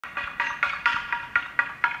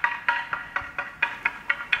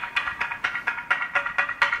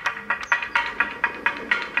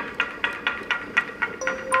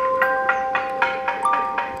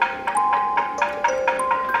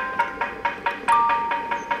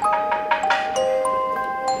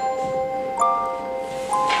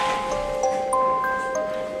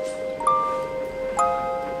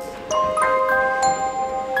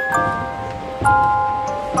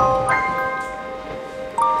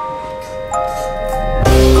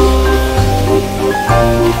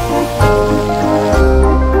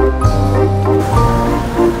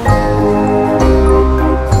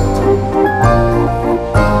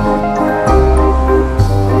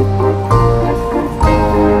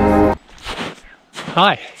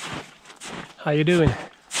Hi, how you doing?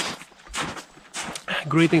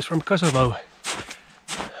 Greetings from Kosovo.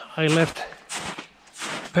 I left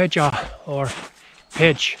Peja, or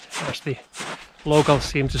Pej as the locals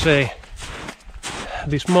seem to say,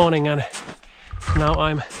 this morning, and now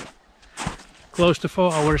I'm close to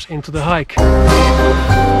 4 hours into the hike.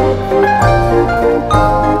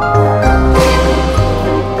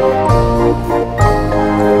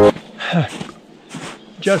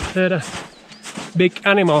 Just heard a big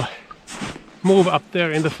animal move up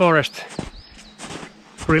there in the forest.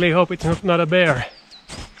 Really hope it's not a bear.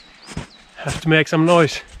 Have to make some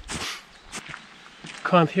noise.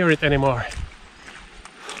 Can't hear it anymore.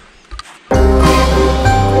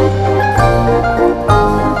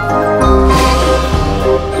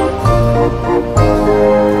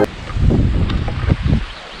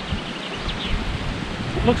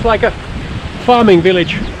 Looks like a farming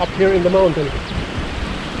village up here in the mountain.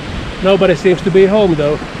 Nobody seems to be home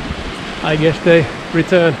though. I guess they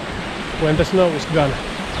return when the snow is gone.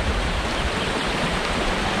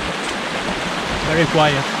 Very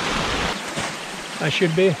quiet. I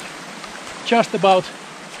should be just about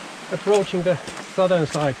approaching the southern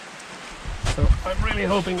side. So I'm really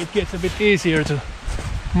hoping it gets a bit easier to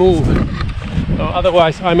move.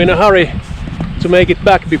 Otherwise I'm in a hurry to make it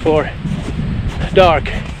back before dark.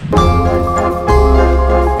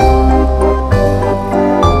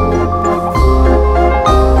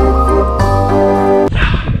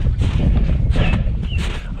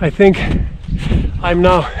 I think I'm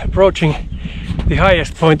now approaching the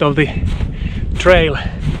highest point of the trail.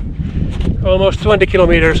 Almost 20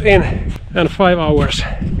 kilometers in and 5 hours.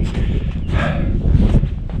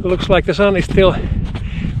 Looks like the sun is still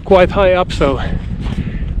quite high up, so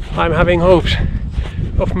I'm having hopes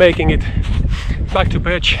of making it back to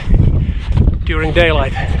Pej during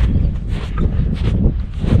daylight.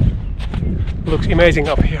 Looks amazing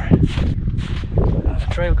up here. The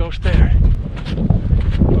trail goes there.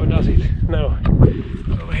 Or does it? No.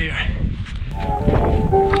 Over here.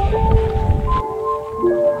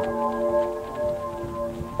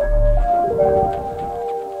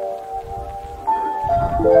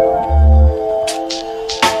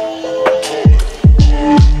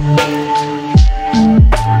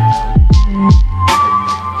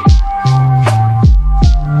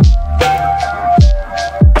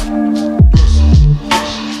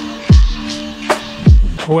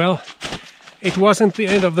 Well, it wasn't the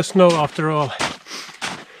end of the snow after all.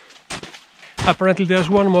 Apparently there's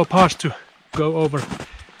one more pass to go over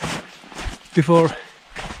before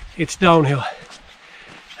it's downhill.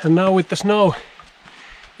 And now with the snow,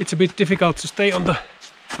 it's a bit difficult to stay on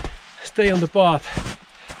the path.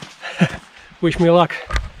 Wish me luck.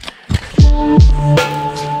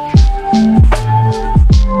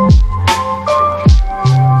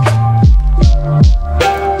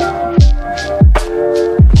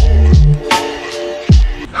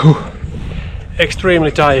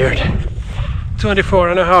 Extremely tired.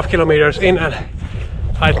 24.5 kilometers in, and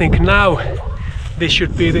I think now this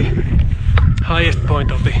should be the highest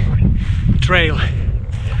point of the trail.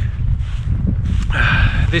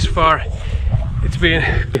 This far it's been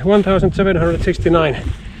 1769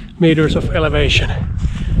 meters of elevation.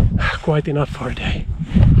 Quite enough for a day.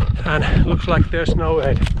 And looks like there's no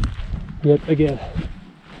aid yet again.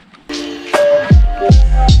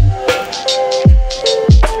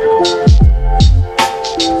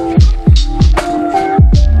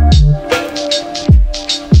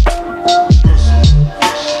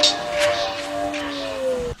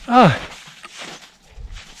 Ah,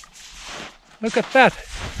 look at that.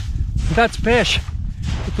 That's Pej,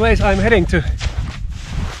 the place I'm heading to.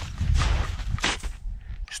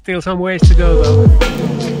 Still some ways to go though.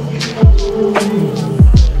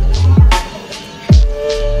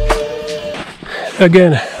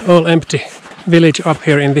 Again, all empty. Village up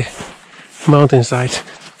here in the mountainside.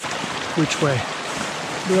 Which way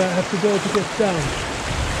do I have to go to get down?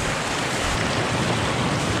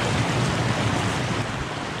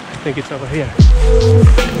 I think it's over here.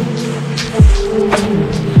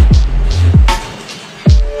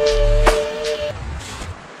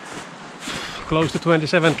 Close to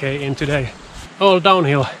 27k in today. All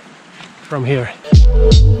downhill from here.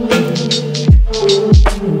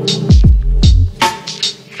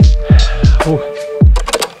 Oh,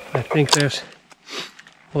 I think there's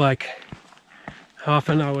like half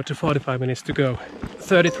an hour to 45 minutes to go.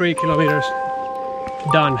 33 kilometers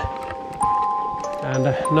done. And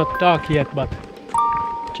not dark yet, but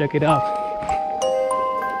check it out.